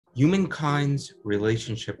Humankind's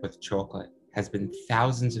relationship with chocolate has been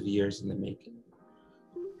thousands of years in the making.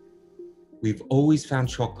 We've always found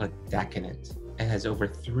chocolate decadent. It has over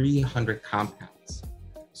 300 compounds,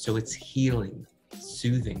 so it's healing,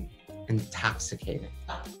 soothing, intoxicating.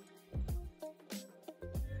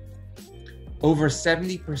 Over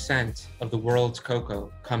 70% of the world's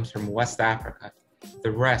cocoa comes from West Africa,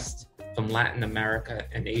 the rest from Latin America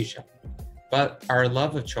and Asia. But our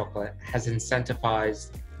love of chocolate has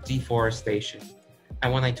incentivized deforestation.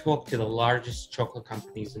 And when I talk to the largest chocolate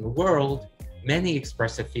companies in the world, many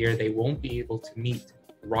express a fear they won't be able to meet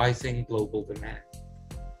rising global demand.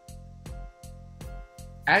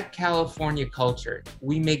 At California Cultured,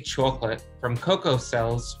 we make chocolate from cocoa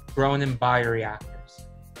cells grown in bioreactors.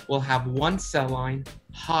 We'll have one cell line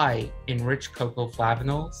high in rich cocoa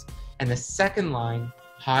flavanols and a second line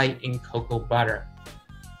high in cocoa butter.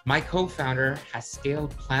 My co-founder has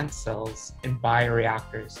scaled plant cells in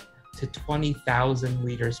bioreactors to 20,000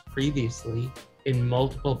 liters previously in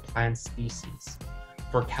multiple plant species.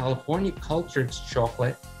 For California Cultured's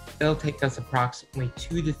chocolate, it'll take us approximately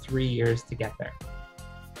 2 to 3 years to get there.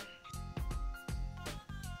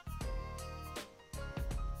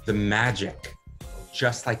 The magic,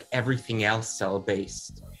 just like everything else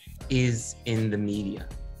cell-based, is in the media.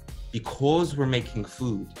 Because we're making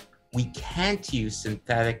food, we can't use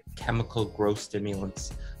synthetic chemical growth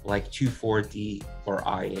stimulants like 2,4-D or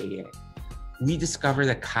IAA. We discovered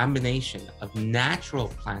a combination of natural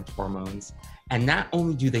plant hormones, and not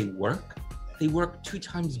only do they work 2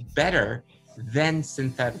 times better than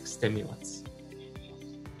synthetic stimulants.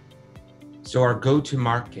 So our go-to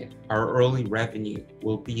market, our early revenue,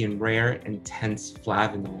 will be in rare, intense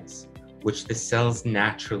flavanols, which the cells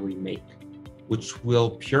naturally make, which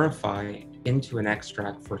we'll purify into an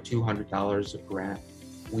extract for $200 a gram.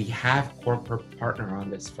 We have a corporate partner on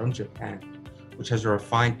this from Japan, which has a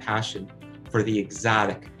refined passion for the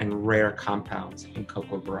exotic and rare compounds in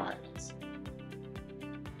cocoa varietals.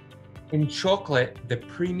 In chocolate, the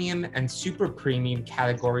premium and super premium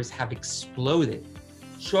categories have exploded.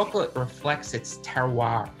 Chocolate reflects its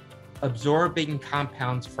terroir, absorbing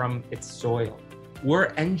compounds from its soil. We're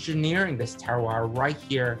engineering this terroir right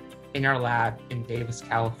here in our lab in Davis,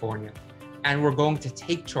 California. And we're going to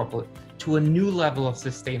take chocolate to a new level of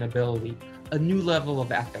sustainability, a new level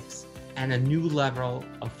of ethics, and a new level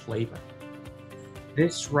of flavor.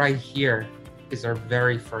 This right here is our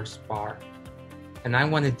very first bar. And I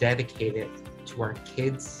want to dedicate it to our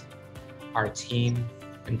kids, our team,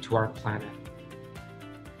 and to our planet.